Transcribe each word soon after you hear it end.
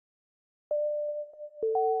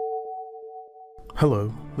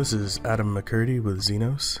Hello, this is Adam McCurdy with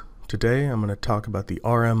Zenoss. Today I'm going to talk about the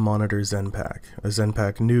RM Monitor ZenPack, a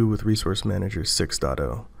ZenPack new with Resource Manager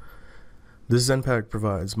 6.0. This ZenPack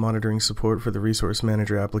provides monitoring support for the Resource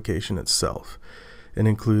Manager application itself and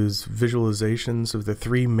includes visualizations of the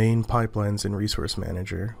three main pipelines in Resource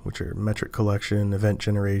Manager, which are metric collection, event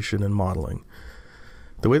generation, and modeling.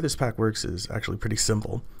 The way this pack works is actually pretty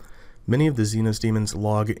simple. Many of the Zenoss daemons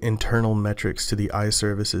log internal metrics to the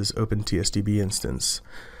iServices OpenTSDB instance.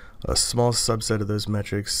 A small subset of those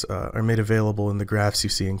metrics are made available in the graphs you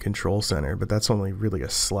see in Control Center, but that's only really a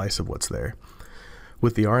slice of what's there.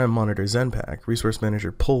 With the RM Monitor ZenPack, Resource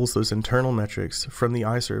Manager pulls those internal metrics from the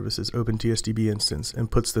iServices OpenTSDB instance and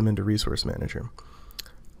puts them into Resource Manager.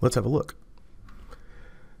 Let's have a look.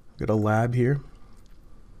 We've got a lab here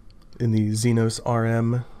in the Zenoss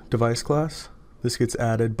RM device class. This gets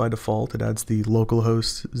added by default. It adds the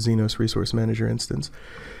localhost Zenoss Resource Manager instance.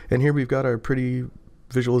 And here we've got our pretty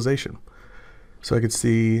visualization. So I could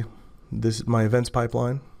see this my events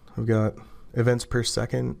pipeline. I've got events per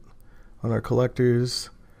second on our collectors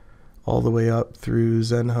all the way up through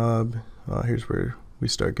ZenHub. Here's where we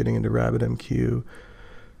start getting into RabbitMQ,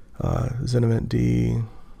 ZenEventD.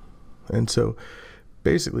 And so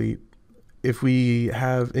basically, if we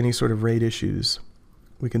have any sort of RAID issues,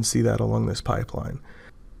 we can see that along this pipeline.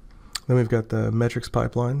 Then we've got the metrics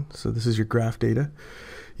pipeline. So this is your graph data.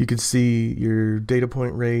 You can see your data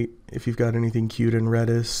point rate, if you've got anything queued in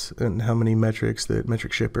Redis, and how many metrics that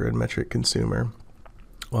metric shipper and metric consumer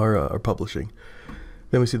are publishing.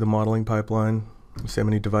 Then we see the modeling pipeline. We see how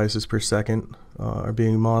many devices per second are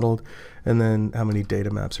being modeled, and then how many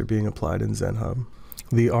data maps are being applied in ZenHub.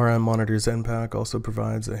 The RM Monitor ZenPack also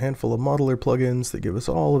provides a handful of modeler plugins that give us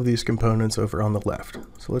all of these components over on the left.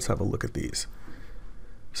 So let's have a look at these.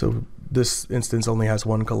 So this instance only has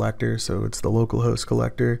one collector, so it's the localhost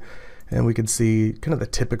collector, and we can see kind of the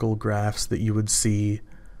typical graphs that you would see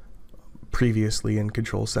previously in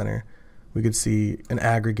Control Center. We could see an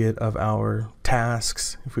aggregate of our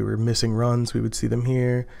tasks. If we were missing runs, we would see them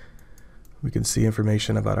here. We can see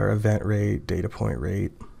information about our event rate, data point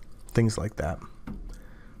rate, things like that.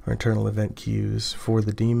 Our internal event queues for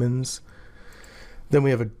the daemons. Then we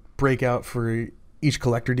have a breakout for each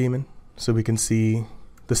collector daemon, so we can see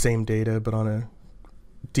the same data but on a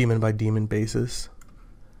daemon by daemon basis.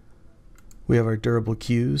 We have our durable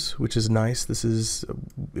queues, which is nice.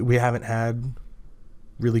 We haven't had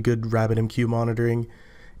really good RabbitMQ monitoring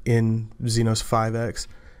in Zenoss 5X.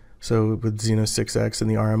 So with Zenoss 6X and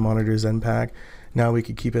the RM Monitor ZenPack, now we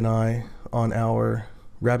could keep an eye on our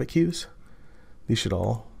Rabbit queues. These should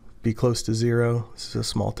all be close to 0. This is a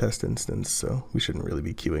small test instance, so we shouldn't really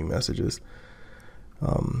be queuing messages.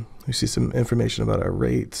 We see some information about our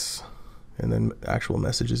rates and then actual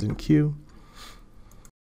messages in queue.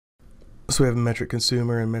 So we have a metric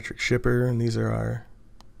consumer and metric shipper, and these are our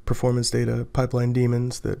performance data pipeline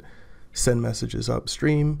daemons that send messages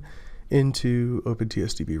upstream into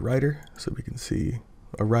OpenTSDB writer. So we can see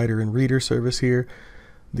a writer and reader service here.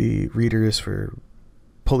 The reader is for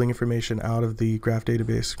pulling information out of the graph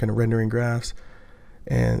database, kind of rendering graphs,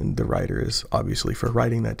 and the writer is obviously for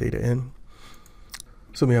writing that data in.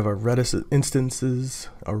 So we have our Redis instances,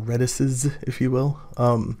 our Redises, if you will,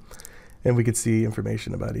 and we could see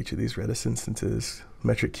information about each of these Redis instances,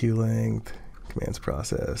 metric queue length, commands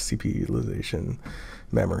process, CPU utilization,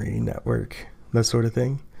 memory, network, that sort of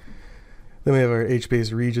thing. Then we have our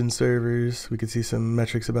Hbase region servers. We could see some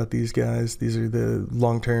metrics about these guys. These are the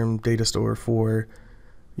long-term data store for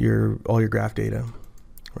all your graph data,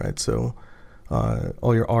 right? So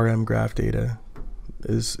all your RM graph data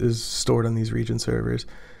is stored on these region servers.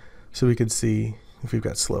 So we could see if we've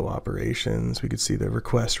got slow operations, we could see the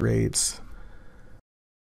request rates.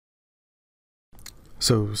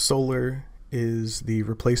 So Solar is the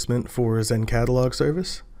replacement for ZenCatalog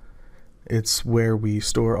service. It's where we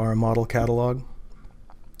store our model catalog.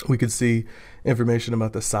 We could see information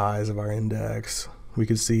about the size of our index. We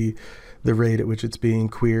could see the rate at which it's being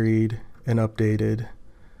queried and updated.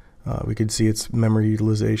 We could see its memory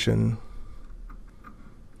utilization,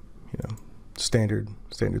 standard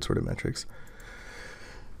sort of metrics.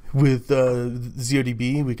 With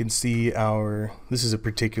ZODB, we can see this is a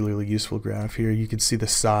particularly useful graph here. You can see the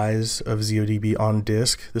size of ZODB on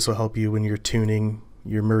disk. This will help you when you're tuning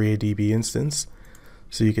your MariaDB instance,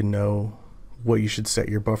 so you can know what you should set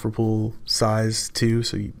your buffer pool size to,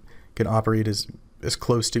 so you can operate as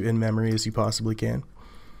close to in-memory as you possibly can.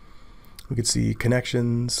 We could see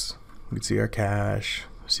connections, we could see our cache,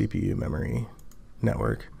 CPU, memory,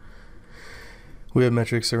 network. We have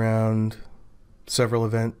metrics around several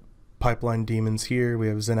event pipeline daemons here. We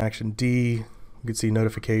have ZenActionD. We can see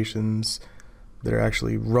notifications, that are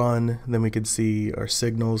actually run. And then we could see our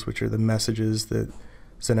signals, which are the messages that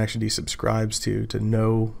ZenXD subscribes to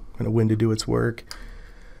know kind of when to do its work.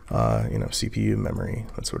 CPU, memory,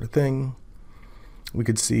 that sort of thing. We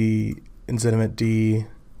could see in ZenEventD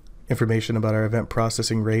information about our event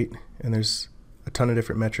processing rate, and there's a ton of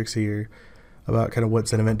different metrics here about kind of what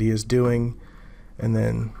ZenEventD is doing, and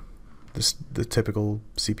then the typical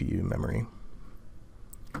CPU memory.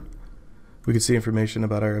 We could see information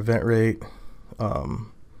about our event rate,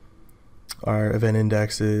 our event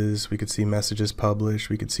indexes. We could see messages published.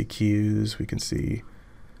 We could see queues. We could see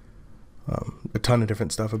a ton of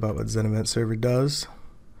different stuff about what ZenEvent Server does.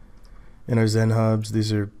 In our Zen hubs,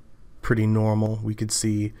 these are pretty normal. We could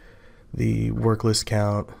see the work list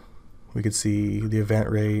count. We could see the event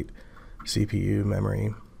rate, CPU,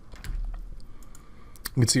 memory.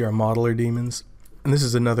 We could see our modeler daemons. And this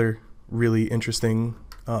is another really interesting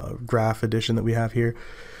graph addition that we have here.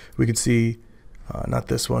 We could see, not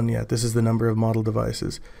this one yet, this is the number of model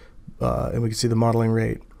devices. And we could see the modeling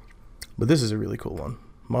rate. But this is a really cool one,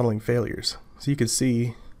 modeling failures. So you could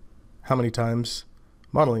see how many times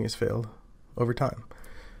modeling has failed over time,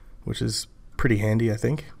 which is pretty handy, I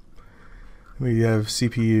think. We have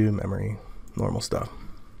CPU, memory, normal stuff.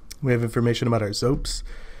 We have information about our ZOPs.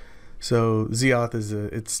 So ZAuth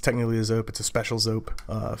it's technically a ZOP, it's a special ZOP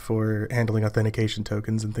for handling authentication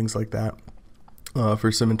tokens and things like that,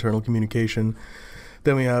 for some internal communication.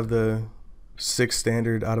 Then we have the 6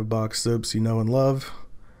 standard out-of-box ZOPs you know and love.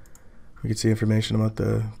 We can see information about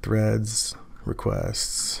the threads,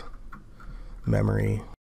 requests, memory.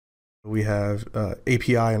 We have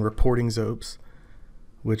API and reporting ZOPs,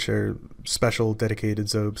 which are special dedicated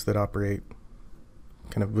ZOPs that operate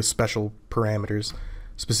kind of with special parameters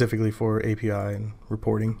specifically for API and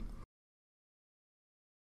reporting.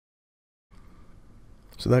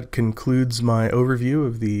 So that concludes my overview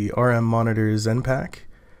of the RM Monitor ZenPack.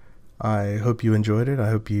 I hope you enjoyed it. I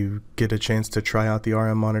hope you get a chance to try out the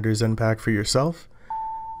RM Monitor ZenPack for yourself.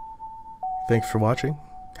 Thanks for watching.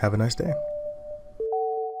 Have a nice day.